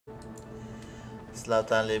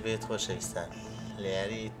سلااوتان لێبێت خۆشەویستان لە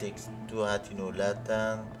یاری تێکست دوو هاتینە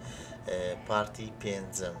وڵاتان پارتی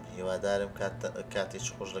پێنجەم هیوادارم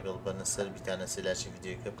کاتێکی خۆش لەگەڵ بەنەسەر بیتانە سێلاشی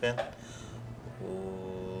ڤیدیۆکە بکەن و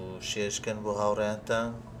شێرشکەن بۆ هاوڕێیانتان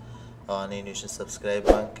ئەوانەی نوێژن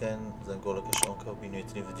سەبسکرایبان بکەن زەنگۆڵەکەش ئەوکە و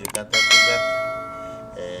بینوێتنی ڤیدیۆکانتان پێدات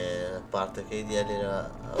پارتەکەی دیار لێرە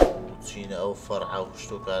ئەو چینە ئەو فەرعە و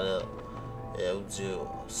شتۆکارە ئەو جێ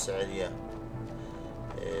سەیریە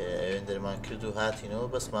ئەوێندەرمان کرد و هاتینەوە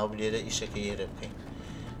بەس مابوو لێرە ئیشەکە ئێرە بکەین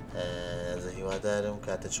ئەزە هیوادارم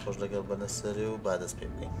کاتێک خۆش لەگەڵ بەنەسەرێ و با دەست پێ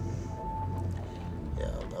بکەین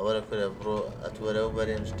ئەوەرە کورە بڕۆ ئەتوەرە و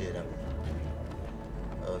بەرێنج دێرە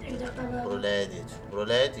بڕۆ لایە دێت بڕۆ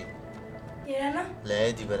لایەتی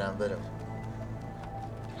لایەتی بەرامبەرم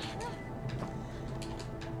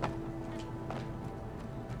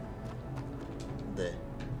دێ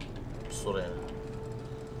سوڕێنە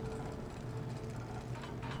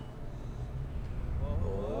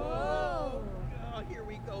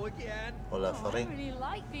I really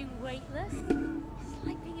like being weightless. It's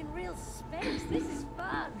like being in real space. This is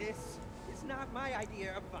fun. This is not my idea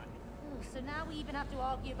of fun. Oh, so now we even have to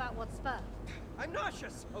argue about what's fun. I'm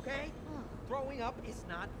nauseous, okay? Oh. Throwing up is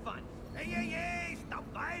not fun. Hey, stop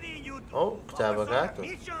fighting, you two. Oh, كاتێكی.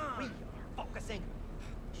 We are focusing.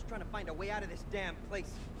 Just trying to find a way out of this damn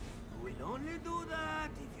place. We'll only do that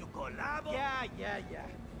if you collaborate. Yeah.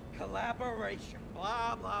 Collaboration.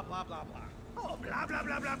 Blah, blah, blah, blah, blah. Oh, blah, blah,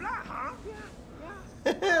 blah, blah, blah, huh?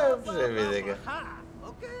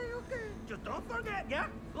 Okay. Just don't forget, yeah?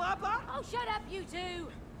 Blah, blah. Oh, shut up, you two.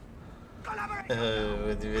 Collaborate.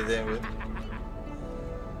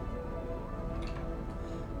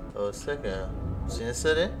 ئەوسەکە چینە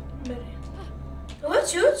سەرێ؟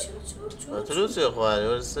 ئەتروچێ خوارێ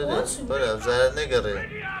وەرە سەرێ بەرە ئەزارە نەگەڕێ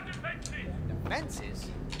Defenses?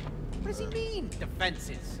 What does he mean,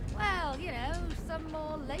 defenses? Well, you know, some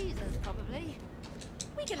more lasers, probably.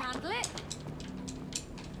 We can handle it.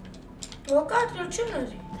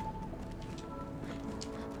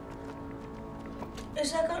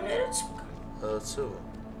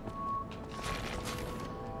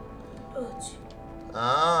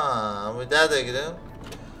 ئەمووی دادەگرم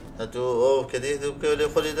هەتوو ئەو کە دێت بکەوە لێ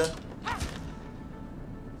خۆلیدا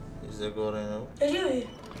هیچ دەگۆڕێنەوە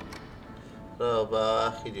بە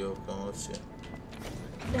ئاخیریەوە بکەمەوە چێ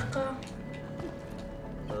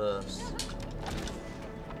ڕاست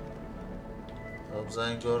ئەو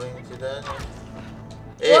بزانین گۆڕینی تێدانێ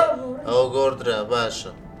ئەوە گۆڕدرا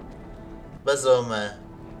باشە بەزەوە مایە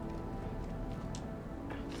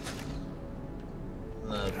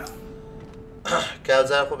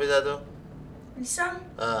کابزار خۆ بێدادەوە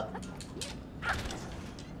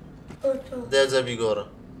دێجە بیگۆڕە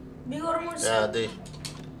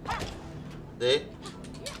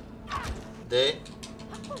دەی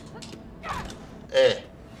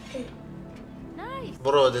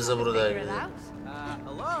بڕۆ دێزە بڕۆ داگرێ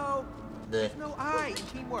Hello? There's no I in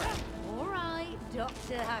teamwork. All right,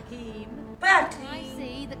 Dr. Hakim. I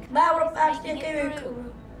see the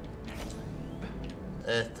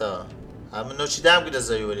تا من نوچیدەم گرە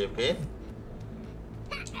زەوی وەرێ بکەین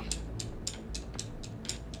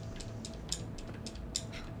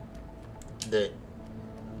دێ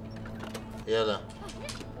یالا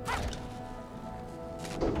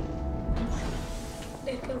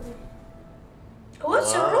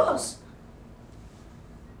What's a rose?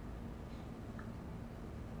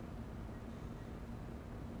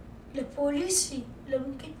 لبوليسي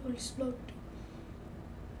لما كنت بوليس بلوك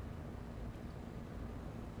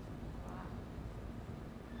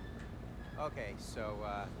Okay, so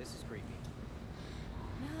this is creepy.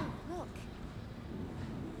 No, look.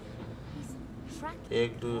 He's tracking.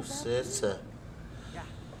 یک دو سه سه Yeah,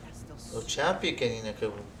 that's still ئەو چیان پێکەنینەکە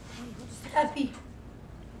بوو Happy.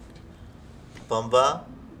 بەمبا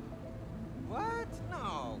What?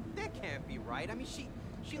 No, that can't be right. I mean,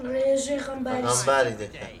 she ريجي خنباري غەمباری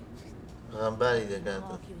دەکات غەمباری Been دەکات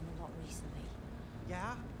arguing a lot recently.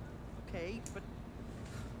 Yeah, okay, but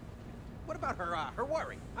what about her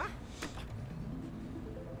worry, huh?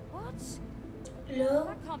 What? لا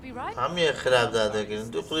That can't be right. هەمیە خراپ دادەگرن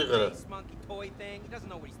دوو قڕی غەرە Space monkey toy thing. He doesn't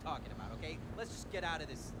know what he's talking about, okay? Let's just get out of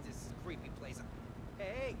this creepy place.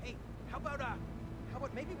 Hey, how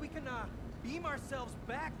about maybe we can beam ourselves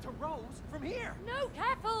back to Rose from here? No,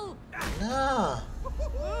 careful. نا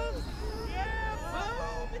Yeah,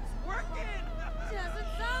 boom! It's working.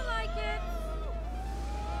 Doesn't sound like it.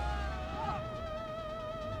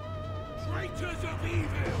 Traitors of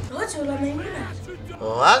evil. What's ولا ميمونة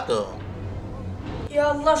هاتۆ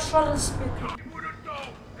يا الله شر اسمك You wouldn't know.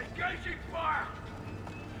 Engaging fire.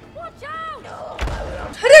 Watch out!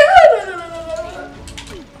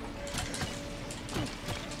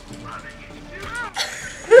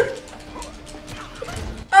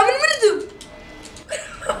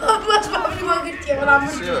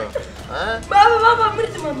 بابا مردم بابا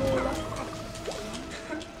مردم اما والله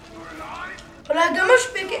ولا قمش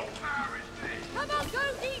بك Come on,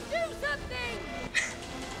 Goldie, do something!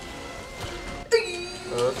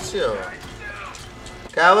 چیەوە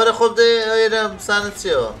کاوەرە خۆب دەیێرە سانت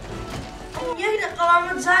چیەوە يقدر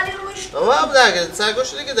قوامة زالي روش ئەوە بداگرن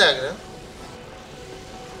چاگۆشتێکە داگرن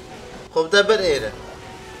خۆب دا بەر ئێرە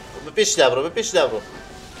بە پێشدا بڕۆ بە پێشدا بڕۆ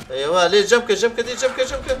ئێوە لێ جەمکە جەمکە دی جەمکە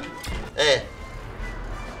جەمکە ئێ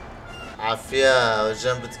عافیە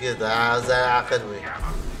ژەم بتگێت ئازای عاقل بووی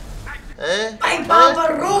ئێ اي بابا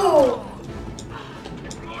الروح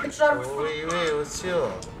وی وی وە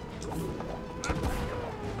چیەوە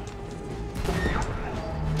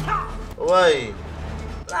وای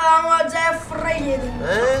لا ما زي فريد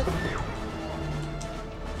ئێ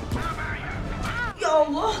يا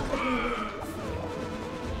الله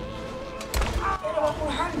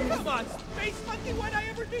Come on, space monkey, what'd I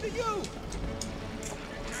ever do to you?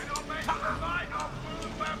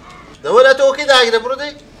 دەوەرە تۆکەی داگرە بڕۆ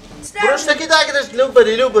دەی بڕۆ شتەکەی داگرە لەو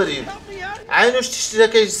بەری لەو بەری Help me out. عینوش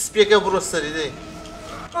تشتەکەی سپێکە بڕۆ سەری دەی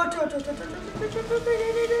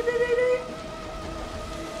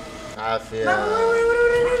عافیە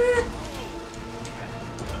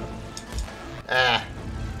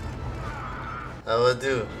ئەوە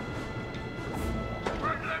دوو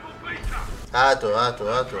هاتۆ هاتۆ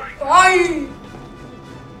هاتۆ اي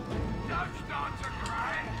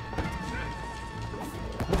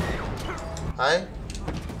هاي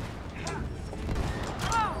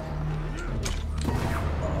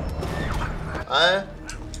هاي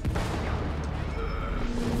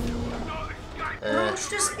روش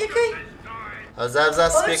تسبيكي هزار زار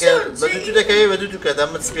سپێکە بە دوو دەکەوێت بە دوو دووکە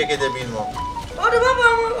دەمت سپێکە دەبینەوە هذا بابا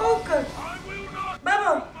اوكي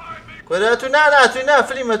بابا کۆرە تو نا توی نا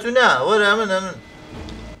فلیمە تو نا وەرە ئەمن ئەمن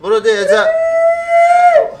بڕۆ دێ ئەجا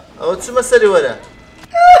ئەوە چمە سەری وەرە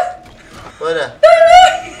وەرە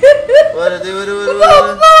وەرە دەی وەرە وەرە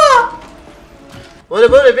وەرە وەرە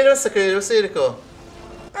بەورە بێنەوە سەکەوێت سەیرکەوە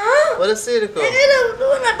وەرە سەیرکەوە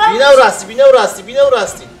بینە و ڕاستی بینە و ڕاستی بینە و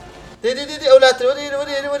ڕاستی دێ دێ دێ ئەو لاتر وەرە ئێرە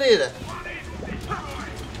وەرە ئێرە وەرە ئێرە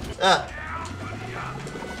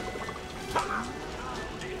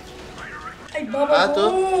اي بابا هاتۆ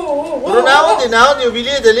بڕۆ ناوەندی ناوەندی و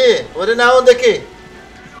بیلێ دەلێ وەرە ناوەندەکەی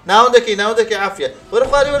ناوەندەکەی ناوەندەکەی عافیە وەرە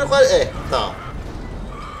خواری وەرە خواری ئێ تا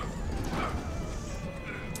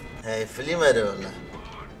هەی فلیمەرە وەڵا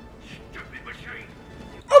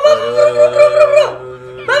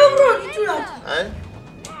بابا برو يجولات هاي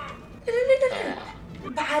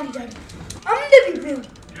بعالي جاني ام نبي بيو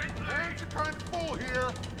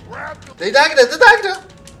دەی داگرە دە داگرە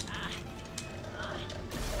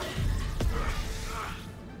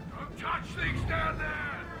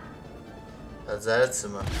هەزارە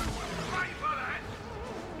چمە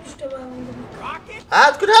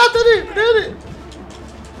هات کورە هاتەری کورێری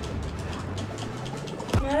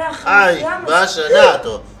ئای باشە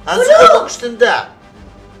ناتۆ هەنجی خۆ بە کوشتندا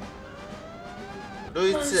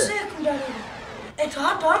لۆی چ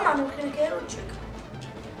اتهات هم انا ممكن كيرو تشيك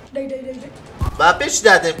داي با پێش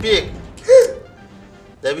دادەن پێک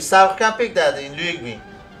دەبی ساوەکان پێک دادەین لوێک بین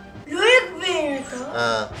لويك بينك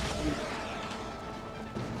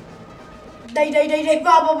داي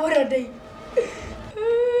بابا برا داي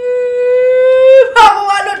بابا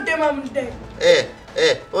والو دمام داي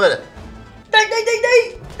ئێ وەرە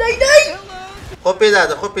داي خۆ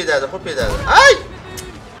پێدادە خۆ پێدادە خۆ پێدادە ئای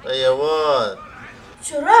ئەیەوە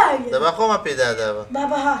شو رايك دەبا خۆمان پێداداوە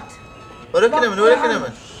بابا هات وەرەکەنە من وەرەکەنە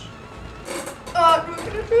من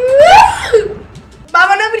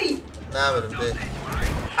بابا نبري نامرم دێ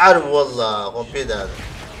عەر وەڵڵا خۆم پێدادە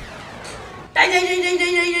داي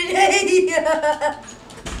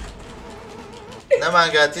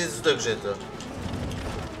نەمانگاتی زوو دەکوژێتەوە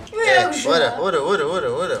وەرە وەرە وەرە وەرە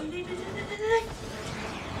وەرە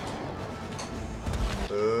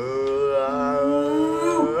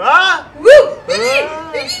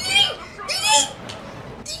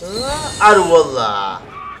عەر وەڵڵا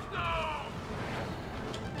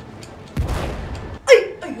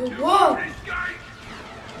ايوه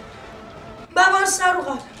بابا الصاروخ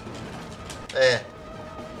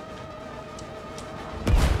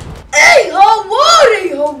اي هو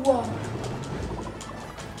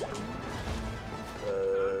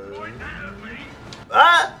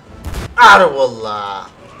عەر وەڵڵا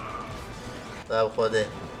تا بخۆدێ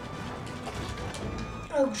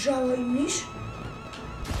او جاوينيش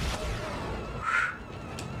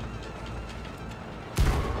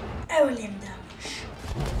اولي مدامش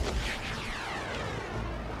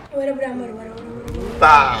ورا برامر ورا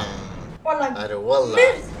بام والله عەر وەڵڵا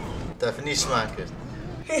تەفنیشمان کرد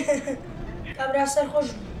كابرا سر خوش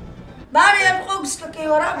بارێ خۆ گستەکەی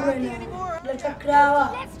وەرا بڕێنە لە چەکراوە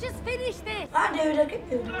Let's just finish this. دەوێتەکەی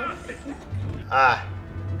پێ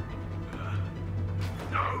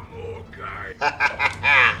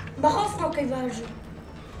بەخۆ فڕۆکەی باشە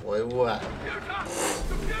وای وای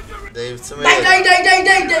دەیبچمێ دای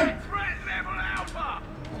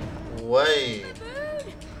وای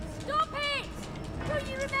Stop it! Don't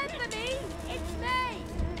you remember me? It's me.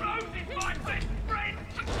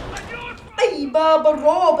 ئەی بابە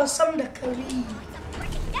ڕۆ بەسەم دەکەوی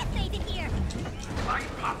Get lady here.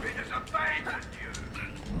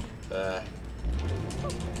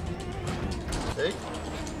 دەی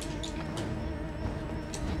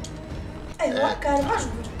ئەی وا کار باش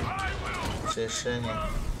بوو چێشەنی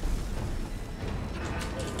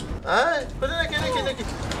ئای بەدەنەکە نەکە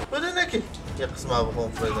بەدەنەکە یە قسما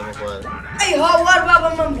بخۆم فڕێ دەمە خوارد ئەی هاوار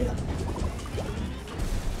بابە مەمرە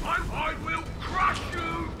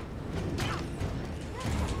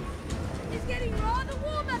It's getting rather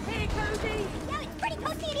warm up here, Cody. Yeah, it's pretty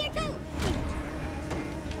cozy in here too.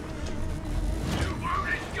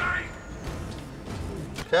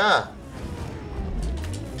 کا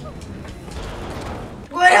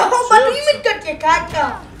گۆرە هۆ بەدوی من کردێ کاکە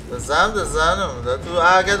دەزانم دەتوو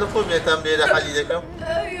ئاگە لە خۆ بێتم لێرە حەلی دەکەم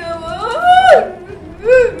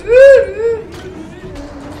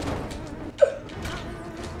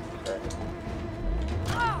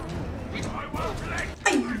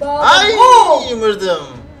ئای مردم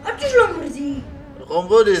هەرچش لە مردی خۆم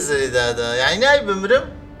بۆ لێزەری دادا یعنی نای بمرم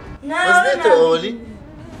بەس نێتە ئەوەلی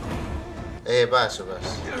ئێ باشە باش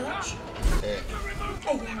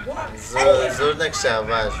زۆر نەکشا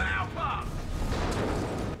باش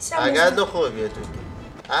ئاگات لە خۆ بێت و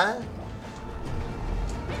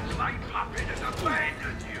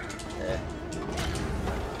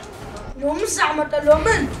لۆ من زەحمەتە لۆ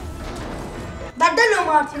من دەدە لۆ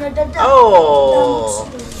مارتینە دەدە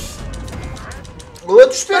وە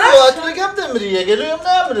توش پێ هاتو لەگەم دەمری ئەگەلۆیم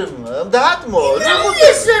نامرم ئەم داهاتمەوە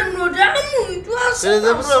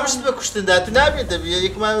دەبڕم شت بە کوشتندا تو نابێتە بێ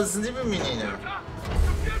یەکمان زندی بمینینە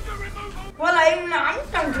وەڵی منە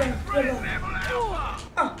هەمووتان گرن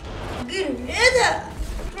گیرم لێدە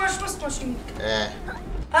ماش بەس ماشین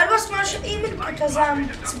هەر بەس ماش ئیمن کەزام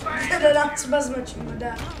دەدەدام چ بەزمە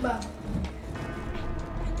چیمەدا با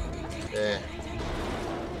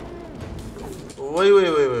وای وای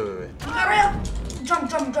وای وای وای جم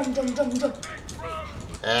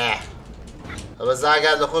ئەوە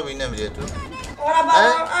زاگات لە خۆ بینەمرێت و وەڵا با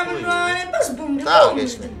ئەمنوانێ بەس بمرم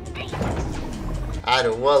تاوەگەشتن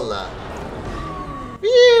ئارە وەڵا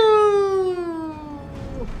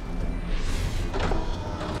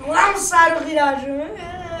وڵام سار و غیراژم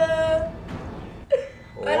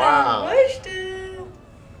واو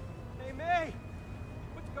Hey, May!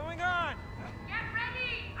 What's going on? Get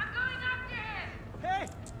ready. I'm going after him. Hey!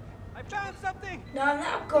 I found something!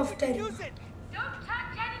 نام کۆفتەری Use it! Don't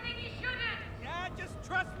touch anything you shouldn't. Yeah, just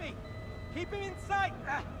trust me! Keep him in sight!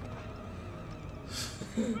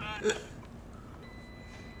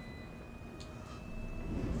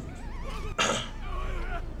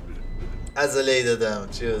 ئەزە لێی دەدام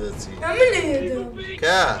چی دەچی ئەمن لێدەم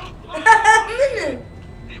کە منم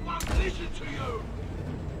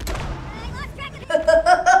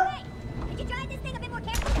Could you drive this thing a bit more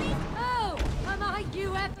carefully, please? Oh, am I you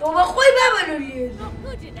ever? تۆ بەخۆی بابەنۆ لێدە Not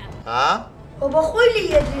good enough. ها تۆ بەخۆی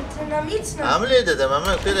لێدێت نەمیچنە ئەم لێ دەدەم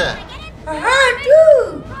ئەمە کرە ئەها دوو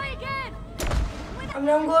Try again. ئەم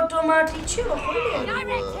لەم گۆ تۆماتی چی بەخۆی لێدە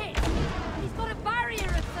Direct hit. He's got a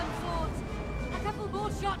barrier of some sort. A couple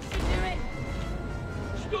more shots should do it.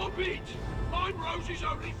 Stop it! I'm Rosie's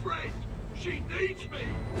only friend. She needs me.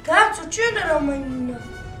 کاچۆ چێ دەرەمەینە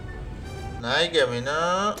نایگەمینە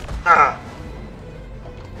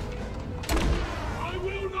I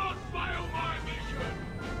will not fail my mission.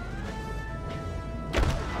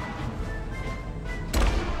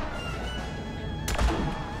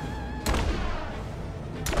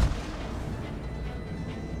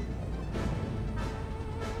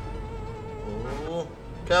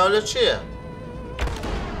 کاولە چییە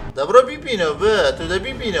دەبڕۆ بیبینەوە بە تو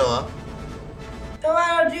دەبیبینەوە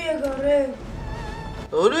تەوانە دوێگەڕێ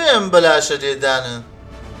ئەوروی ئەم بەلاشە لێدانن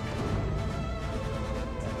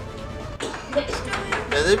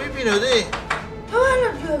دەدە بیبینەوە دەی تەوانە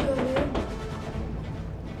دوێگەڕێ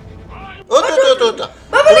ئۆتۆتۆتۆتە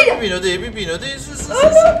بیبینەوە دەی بیبینەوە دەی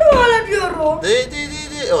تەوانە دوێڕۆ دەی دەی دەی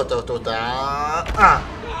دەی ئۆتۆتۆتە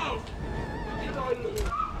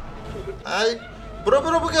ئای بڕۆ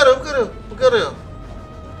بڕۆ بگەڕە بگەڕە بگەڕە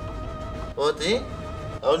ئۆتی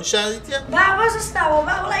ئەو نیشانی دیتە با بەزستاوە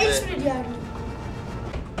با وڵا هیچ دیاری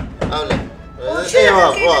ئەو لێ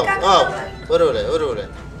وەرە لێ وەرە لێ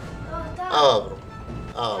ئەوە بڕۆ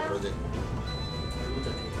ئەوە بڕۆ دەی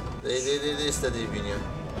دەی ئێستا دەیبینیە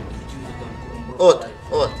ئۆت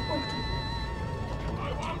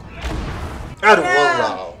ئەر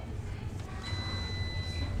وەڵڵاو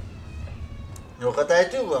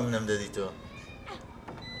نۆقەتایەتی بووە منم دەدیتەوە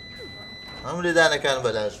هەموو لێدانەکان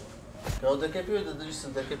بەلاژ ئەو دەکە پێوە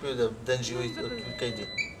دەدەویستم دەکە پێوە دەنجیەوەی کەیدی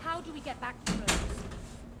How do we get back to Rose?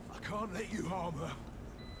 I can't let you harm her.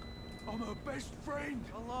 I'm her best friend.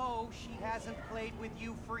 Hello, she hasn't played with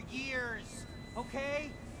you for years, okay?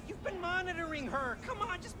 You've been monitoring her. Come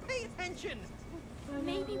on, just pay attention.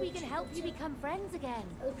 Maybe we can help you become friends again.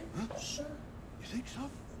 You think so?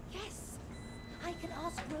 Yes, I can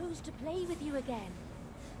ask Rose to play with you again.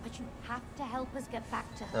 But you have to help us get back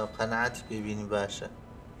to her. لەو قەنەعەتی پێبینی باشە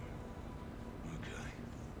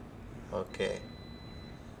Okay.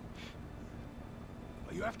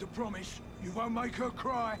 You have to promise you won't make her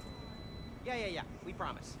cry. Yeah, we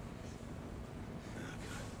promise.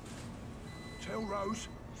 Tell Rose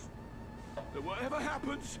that whatever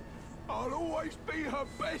happens, I'll always be her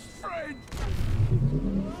best friend.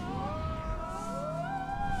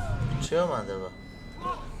 چێوەمان دەبە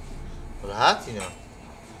وڵ هاتینەوە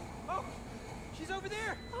Oh, she's over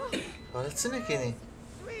there. وەڵە چ نەکەنی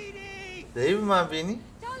Sweetie. دەی بمان بینی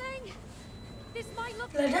Darling, this might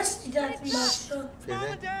look لە دەستی داتم باشتر Mom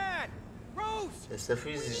and Dad. Rose. ئێستا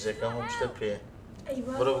فیزیش دەکەم هەم شتە پێ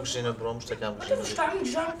ئەیوا بڕۆ بکشێنە بڕۆم شتەکان بکشێنە شتانی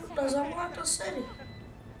جان دەزانم هاتە سەری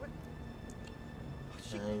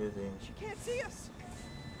She can't see us.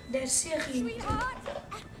 دەرسیەخی Sweetheart,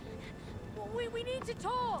 we need to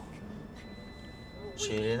talk.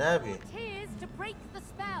 شیرێ نابی Tears to break the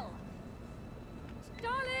spell.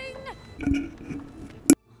 Darling!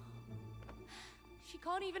 She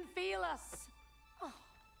can't even feel us. Oh,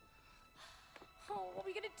 what are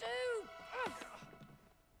we gonna do?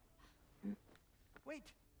 Wait,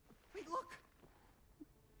 look.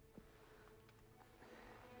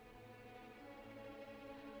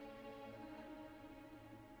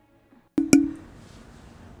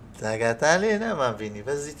 تاگاتان لێ نامان بینی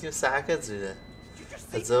بەس زیتی و سەعەکە جوورە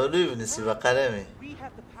ئەجەوەلوی بنووسی بە قەلەمی We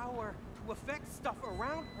have the power to affect stuff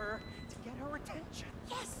around her to get her attention.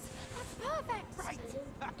 Yes, that's perfect. Right.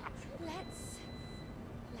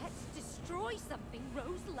 Let's destroy something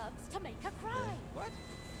Rose loves to make her cry. What?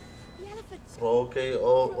 The elephants. ڕۆکەی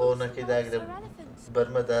ئەو نەکەی داگرە Her elephants.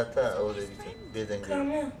 بەرمەداتە ئەو دەبیتە بێدەنگی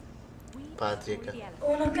کامە We پاتریەکە destroy the elephants.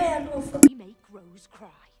 ئەوەنەکەیان ئۆفە We make Rose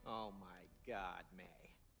cry. Oh my God, May.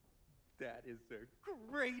 That is a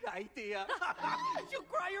great idea. She'll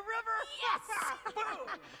cry a river. Yes. Boom.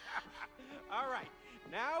 All right.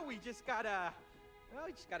 Now we just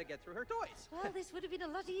gotta get through her toys. Well, this would have been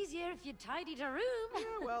a lot easier if you'd tidied her room.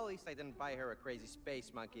 Yeah, well, at least I didn't buy her a crazy space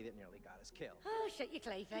monkey that nearly got us killed. Oh, shut your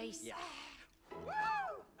clay face. Yeah.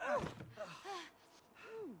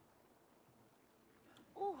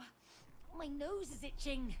 Oh, my nose is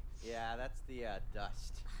itching. Yeah, that's the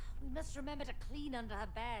dust. We must remember to clean under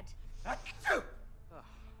her bed.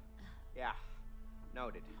 Yeah,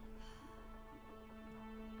 noted.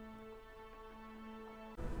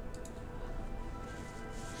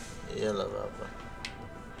 يلا بابا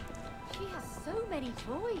She has so many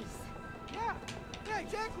toys. Yeah,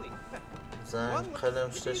 exactly. زين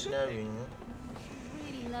قلم شتاش نابيني She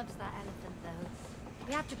really loves that elephant, though.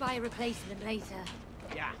 We have to buy a replacement later.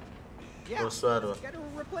 Yeah. What's that one? Get her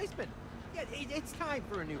a replacement. Yeah, it's time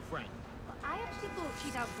for a new friend. I actually thought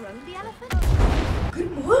she'd outgrown the elephant.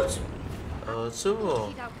 What? شو بو؟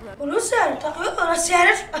 She'd outgrown. ولو سعر تقريبا ولا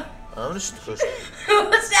سعرف منش تخش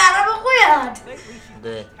سعر بخويا هاد Lately, she's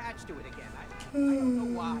There. attached to it again. I don't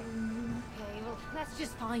know why. Okay, well, let's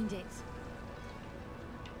just find it.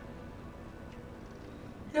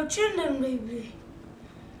 لو تشندم بيبي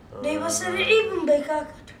دي بسرعي بن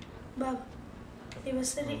بيكاكت بابا دي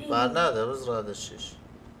بسرعي بعد هذا بزر هذا الشيش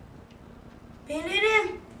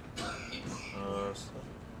بينيرم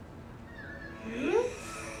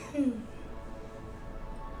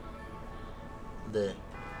ده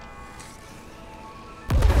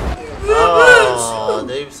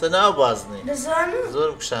ده بسنا بازني دزانو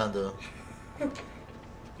زور بكشاندو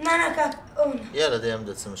نانا كاك اونا يلا ده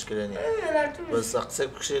يمدد مشكلة نية لا تبي بس أقصى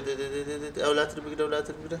كشيء ده أولاد تبي أولاد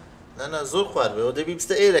تبي أنا زور خوار به وده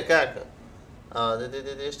بيبست إيه لكاكا ده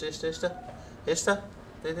إيش ده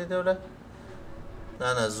ده ولا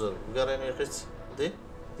أنا زور بقرني يقص ده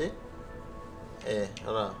إيه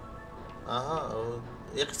را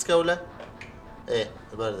يقص كولا إيه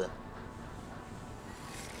باردة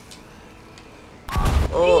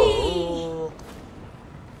أوه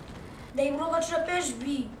دي بروغة تشبيش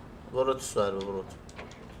بي برو السؤال برو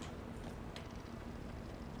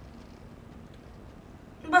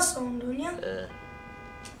بس اون دنيا إيه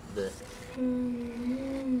ده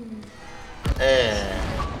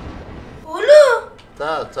ولو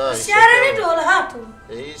تا سيارة ندول هاتو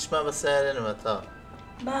هیچ ما بسیاره نمه تا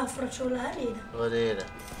بافرش ولا هريدة ولیره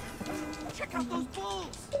Check out those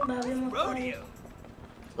bulls! بابي مقاري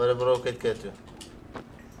ولی برو کت کتو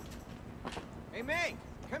Hey, May,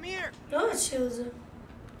 come here! لا تشوزه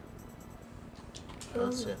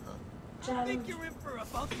I think you're in for a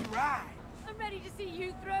bumpy ride. I'm ready to see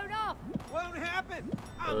you thrown off. Won't happen.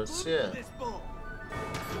 I'm Oh, glued shit. to this bull.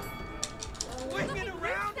 Swing it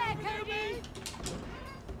around there, over here,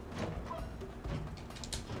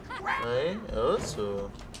 Cody. May. ای اوسو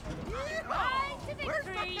Right to Where's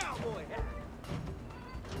my victory. cowboy hat?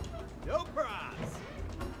 No prize.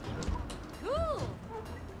 Cool.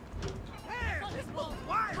 There, this bull's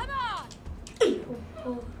wild. Come on.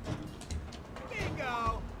 Bingo.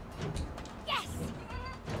 Yes.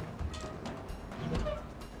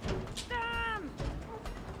 Damn.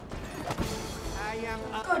 I am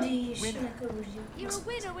a كودي winner. You're a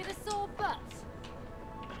winner with a sore butt.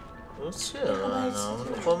 اوس چیه انا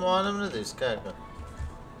من خود معلم ندیست که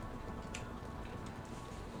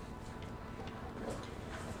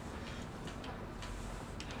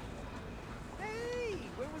Hey,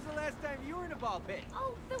 when was the last time you were in a ball pit?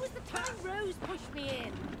 Oh, there was the time Rose pushed me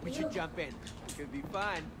in. We should jump in. Could be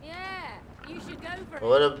fun. Yeah, you should go for it.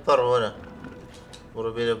 ولا بپر ولا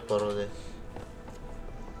برو بیره بپرو دی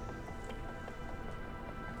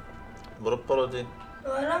برو بپرو دی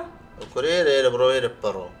ولا کره ایره برو ایره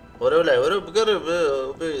بپرو ولا بقرب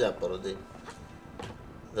بيدا بپرو دی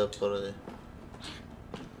ده بپرو دی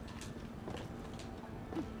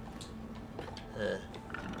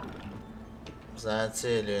زن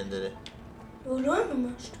چه لیون داره ولو أنا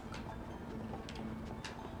ما أشتاق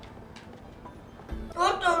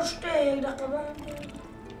أشتاق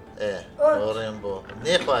دقيقة آوریم با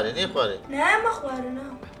نیخواری نعم أخواري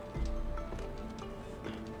نعم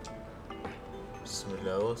بسم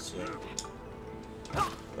الله اوسیا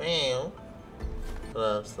میو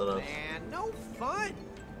راست Man, no fun.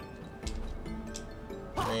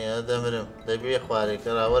 نه دمرم دبی خواری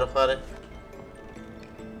کرا خواری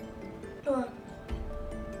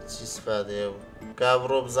چی استفاده او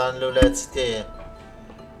کابرو بزن لولاتی تیه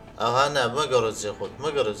آها نه مگرزی خود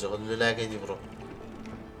لولاکی دی برو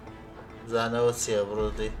بزن او چیه برو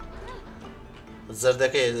دی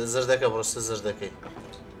زردکی برسته زردکی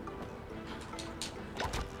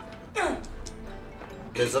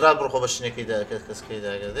بزرگ برو خوبش نکی ده کس کی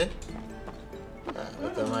ده گردی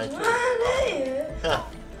تمایت ها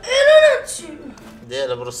أنا نتشي ده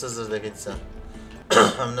لبرسته زردکی دیسن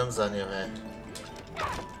هم نمزانی های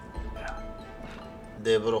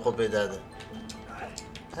ده برو خوب بیداده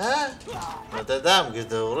ها متدام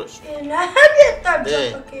گرده وروش أنا هبي ده.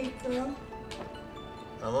 أتعب كيكا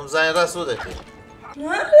اما مزانی راست بوده که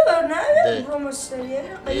نعم بروم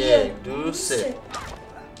السريع یک دو سه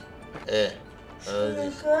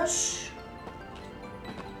هادي شنكش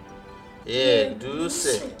یک دو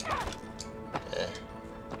سه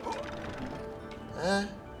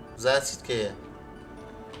زانسید که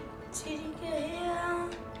تيريكا هي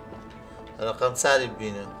رقم سالی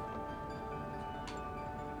ببینه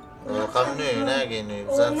رقم نوی نگه نوی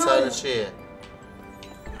بزن سالی چیه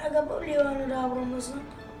عقب لي وانا دابر مثلا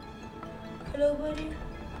هلو بري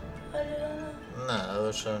هلو نه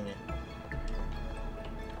اوشونی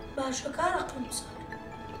باشا كان رقم صار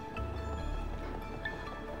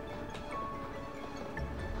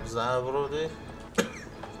بزن برو دی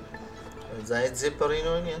زاید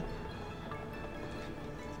زیپرینو نیه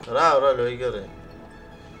را لوی گره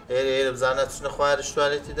هیری بزنه تشنه خواهرش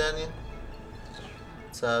توالیتی دانیه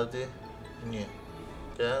سعودی نیه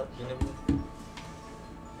که بینه بود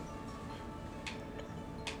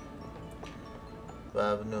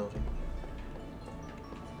باب نور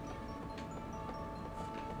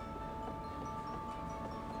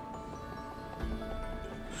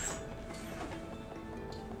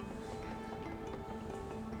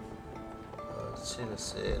چی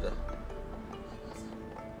بسیاره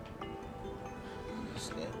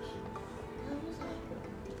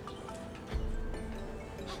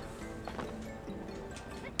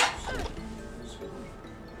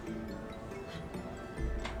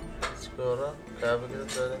چیکارا؟ کعبه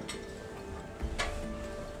گیرت داره؟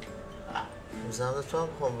 میزنم تو هم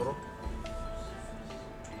بخوام برو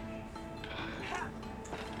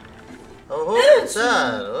اوه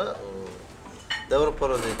سر دور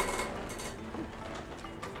پرو دی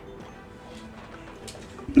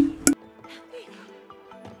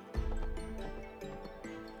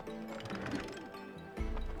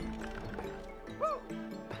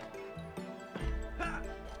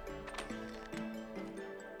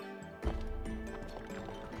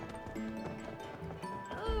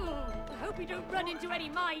we don't run into any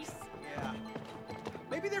mice. Yeah.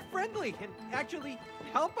 Maybe they're friendly and actually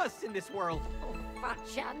help us in this world. Oh, fat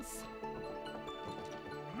chance.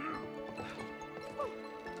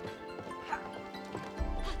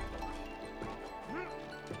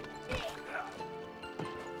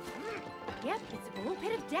 Yep, it's a ball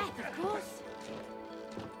pit of death, of course.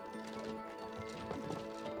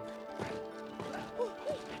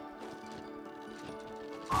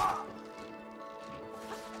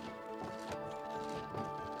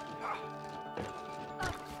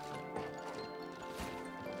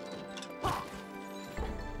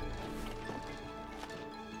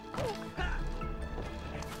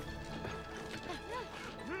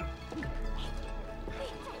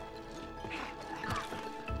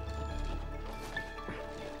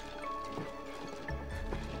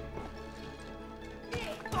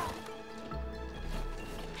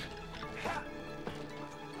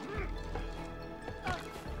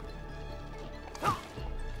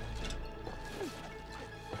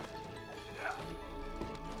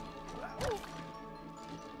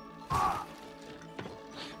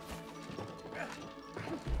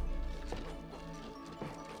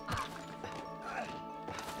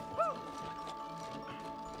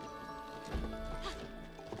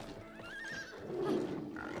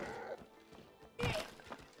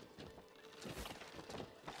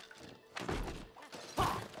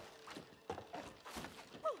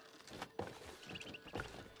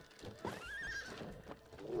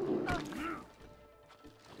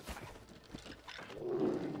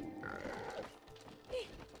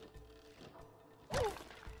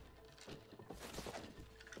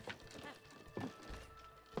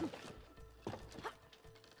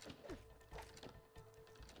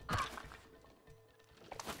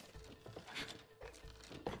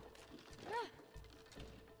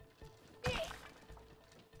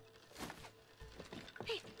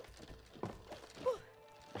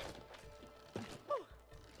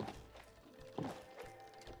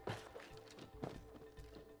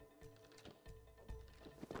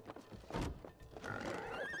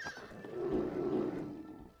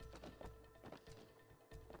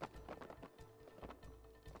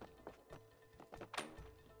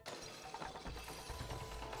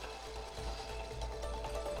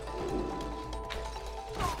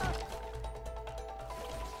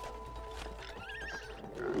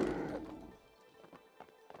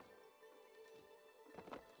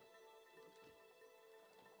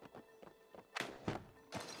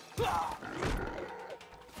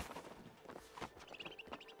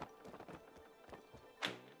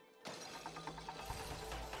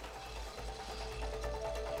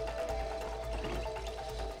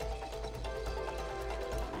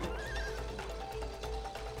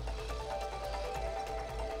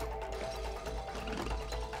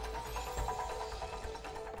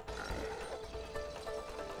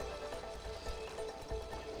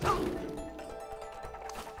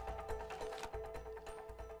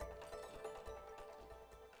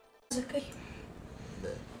 زكي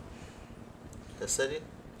تسري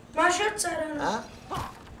ما شرط سارنا ها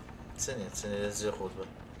ثانية لازم خذ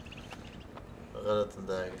غلط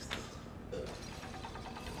نداقص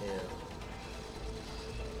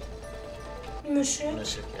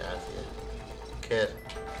مشك عافية كير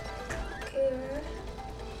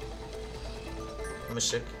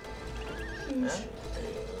مشك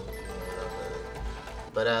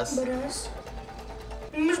براس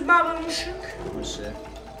مش بابا مشك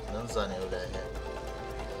ننزاني ولا هي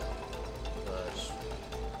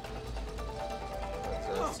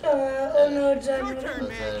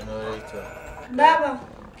نوريتو بابا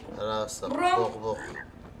راسك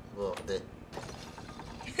بوخ دي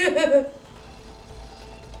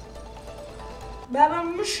بابا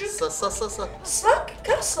مشك صك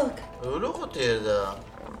كسك ولو خطير ده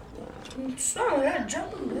تسمع لا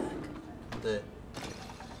جنب لك دي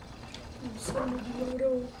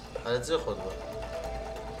هذا زي خطبة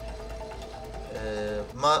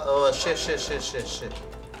ما شي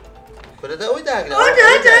كل ده وين داخل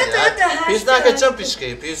بيزناك كم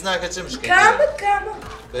بيشكي كامل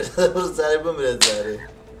بس زاري بمرد زاري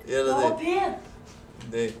يلا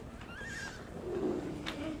دي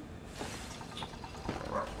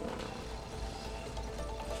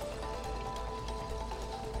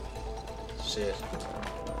شير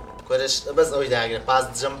كلش بس اوي داخل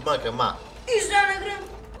باس جنب ما كمان ايش داخل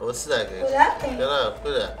بس داخل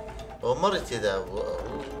كلا ومرت يدا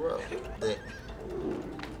دي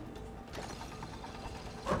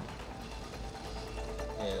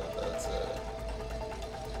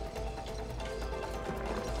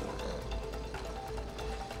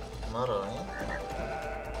مرة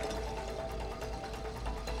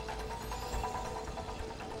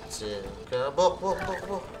بۆق بۆق بۆق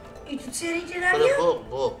بۆق ئیتو چێری تێدانە؟ بۆق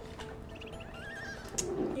بۆق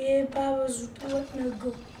بابە زووتر وەک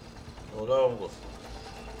نەگۆ وڵاوم گۆ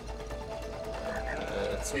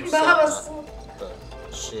بابە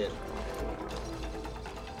شێر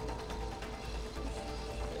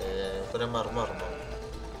برە مەڕمەڕمە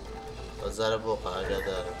هەزارە بۆقە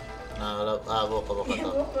ئاگادارم ناغەڵە بۆقە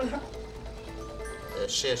بۆقەتە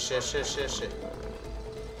شێر شێر شێر شێر شێر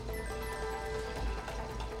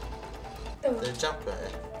جەم کە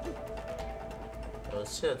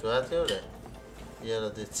چێت دواتێ وڵێ یارە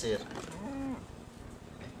دێ چێر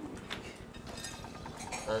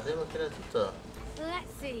هادێ مەکرە توتە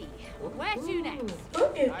Let's see. Where to next?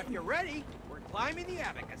 If you're ready, we're climbing the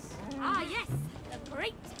abacus. Ah, yes, the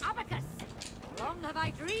great abacus. Long have I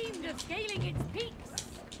dreamed of scaling its peaks.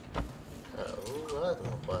 هذا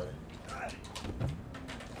مقارن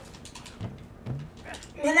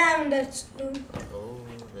مەلام دەرچوو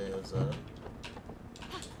لا يزال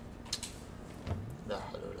لا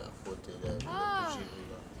حول ولا قوة إلا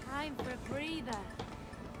بالله Time for a breather.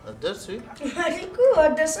 الدرسي مالیکو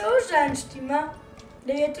دەسەوە ژانشتیمە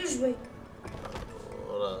دەوێت توش بی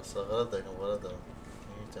ورا صغرت دەکەم وەرە دەم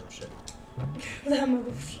تەمشە دامە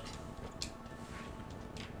بفش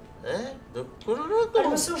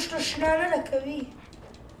بەسە شتە شنانە دەکەوی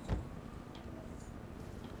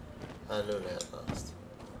هەلو لە ڕاست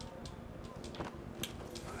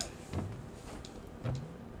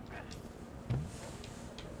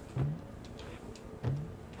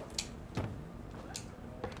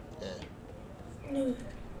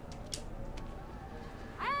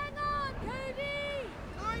Hang on, Cody!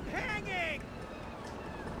 I'm hanging!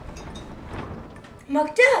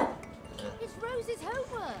 مەکتەب It's Rose's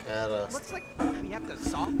homework. ڕاست Looks like we have to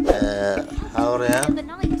solve هاوڕێیان The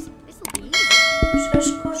night. This'll be easy. شەش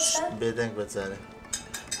کۆشە بێدەنگ بەجارێ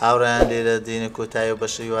هاوڕێیان لێرە دێنە کۆتایی و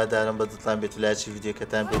بەشە هیوادارم بە دڵتان بێت و لاچی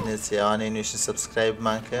ڤیدیۆکەتان بێنێت سیاوانەی نوێژن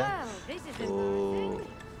سەبسکرایبمان کە Well, this is و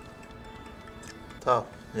تا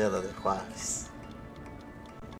لێرە دەخواست